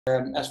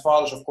As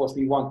fathers, of course,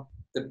 we want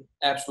the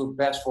absolute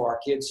best for our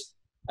kids.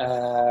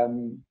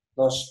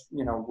 Plus,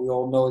 we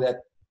all know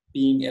that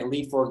being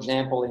elite, for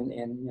example, in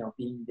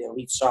being the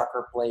elite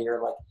soccer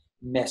player like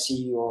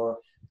Messi or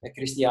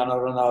Cristiano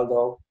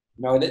Ronaldo,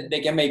 that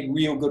they can make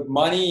real good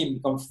money and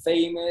become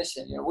famous,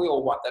 and we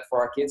all want that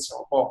for our kids.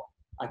 So, well,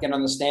 I can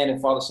understand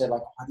if father said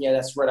like, oh, yeah,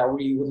 that's what I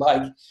really would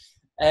like.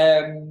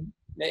 In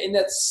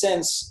that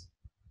sense,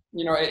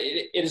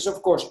 it is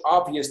of course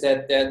obvious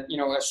that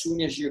as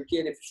soon as your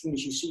kid, as soon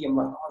as you see him,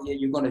 like, oh yeah,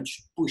 you're gonna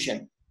push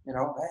him.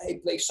 Hey,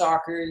 play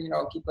soccer.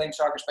 Keep playing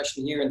soccer,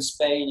 especially here in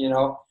Spain.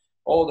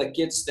 All the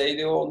kids,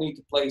 they all need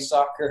to play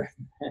soccer.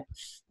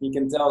 You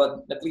can tell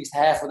that at least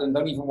half of them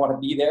don't even want to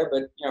be there.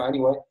 But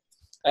anyway.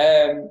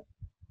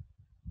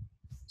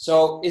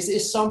 So is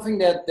this something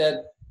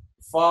that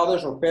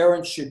fathers or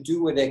parents should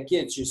do with their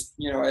kids? Just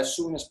as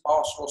soon as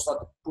possible, start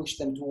to push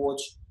them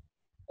towards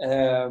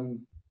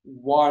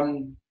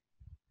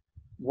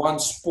one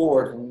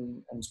sport,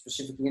 and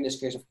specifically in this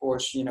case, of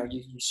course, you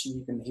see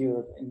even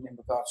here in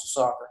regards to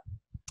soccer.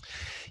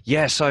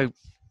 Yeah. So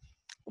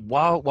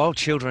while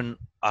children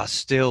are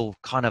still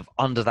kind of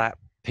under that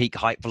peak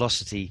height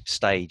velocity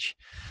stage,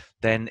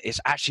 then it's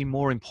actually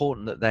more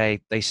important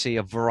that they see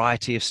a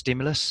variety of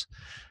stimulus.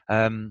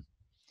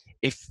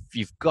 If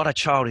you've got a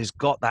child who's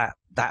got that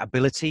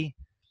ability,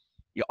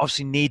 you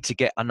obviously need to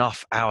get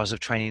enough hours of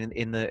training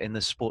in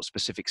the sport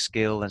specific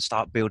skill and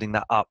start building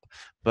that up.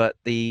 But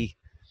there's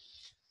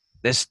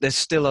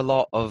still a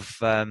lot of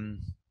the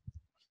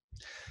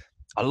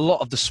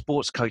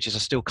sports coaches are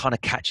still kind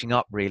of catching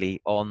up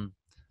really on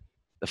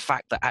the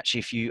fact that actually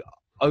if you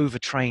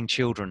overtrain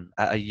children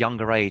at a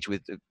younger age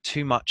with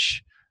too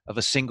much of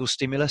a single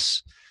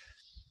stimulus,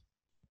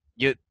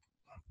 you're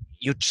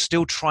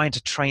still trying to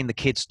train the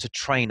kids to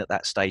train at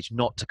that stage,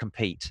 not to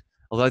compete.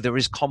 Although there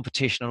is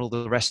competition and all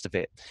the rest of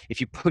it, if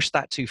you push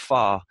that too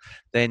far,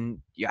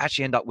 then you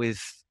actually end up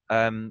with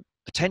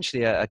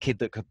potentially a kid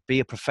that could be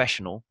a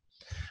professional,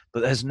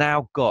 but has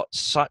now got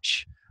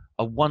such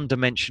a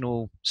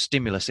one-dimensional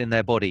stimulus in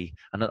their body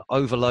and an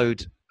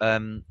overload,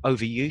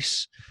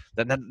 overuse,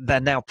 that they're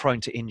now prone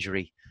to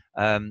injury.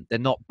 They're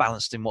not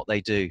balanced in what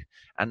they do,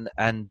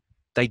 and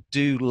they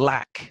do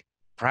lack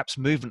perhaps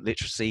movement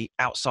literacy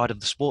outside of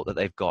the sport that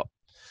they've got.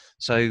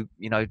 So,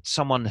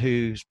 someone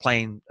who's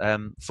playing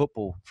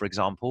football, for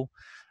example,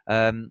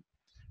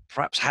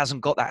 perhaps hasn't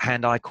got that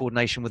hand-eye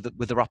coordination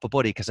with their upper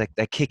body because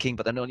they're kicking,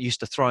 but they're not used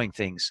to throwing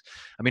things.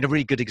 I mean, a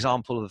really good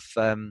example of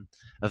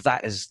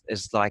that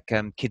is like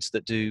kids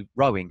that do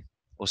rowing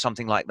or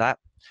something like that,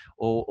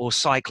 or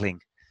cycling,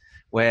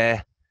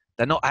 where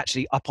they're not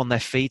actually up on their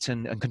feet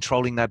and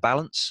controlling their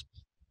balance.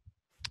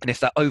 And if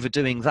they're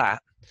overdoing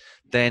that,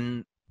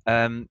 then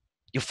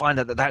you'll find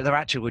that their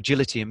actual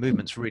agility and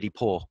movement's really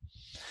poor.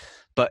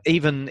 But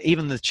even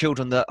the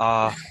children that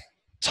are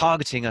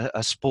targeting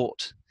a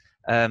sport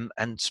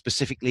and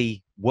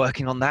specifically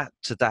working on that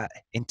to that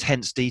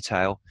intense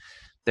detail,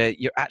 that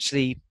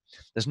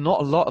there's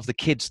not a lot of the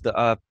kids that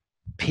are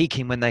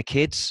peaking when they're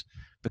kids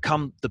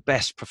become the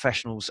best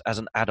professionals as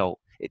an adult.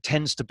 It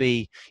tends to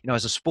be,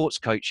 as a sports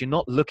coach, you're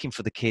not looking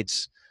for the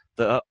kids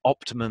that are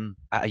optimum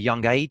at a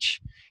young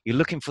age. You're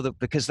looking for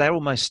because they're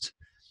almost,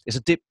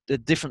 there's a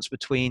difference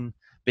between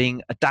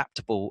being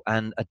adaptable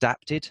and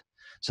adapted.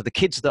 So the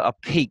kids that are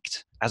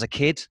peaked as a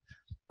kid,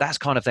 that's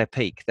kind of their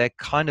peak. They're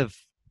kind of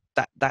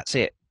that's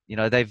it.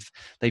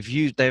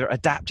 They're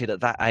adapted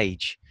at that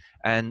age.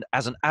 And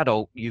as an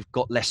adult, you've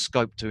got less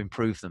scope to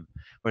improve them.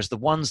 Whereas the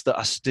ones that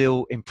are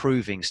still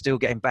improving, still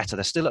getting better,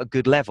 they're still at a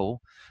good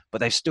level, but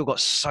they've still got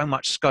so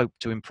much scope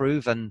to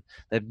improve, and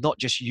they've not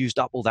just used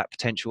up all that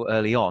potential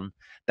early on.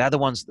 They're the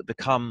ones that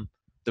become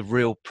the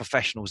real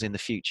professionals in the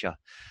future.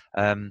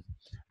 And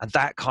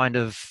that kind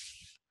of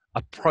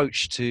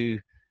approach to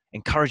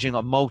encouraging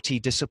a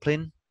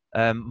multi-discipline,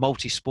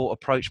 multi-sport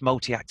approach,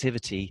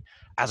 multi-activity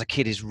as a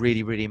kid is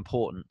really, really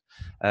important.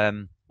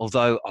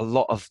 Although a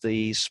lot of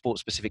the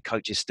sport-specific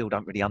coaches still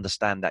don't really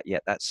understand that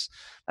yet. That's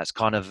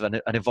kind of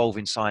an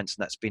evolving science,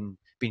 and that's been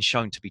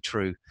shown to be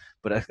true.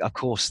 But of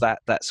course,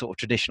 that sort of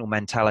traditional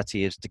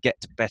mentality is to get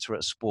better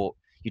at a sport,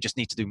 you just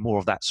need to do more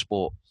of that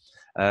sport.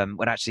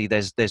 When actually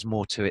there's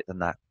more to it than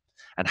that.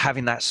 And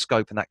having that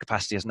scope and that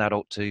capacity as an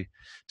adult to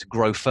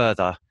grow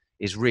further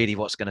is really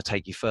what's going to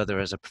take you further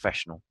as a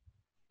professional.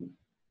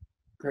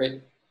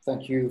 Great.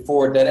 Thank you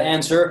for that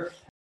answer.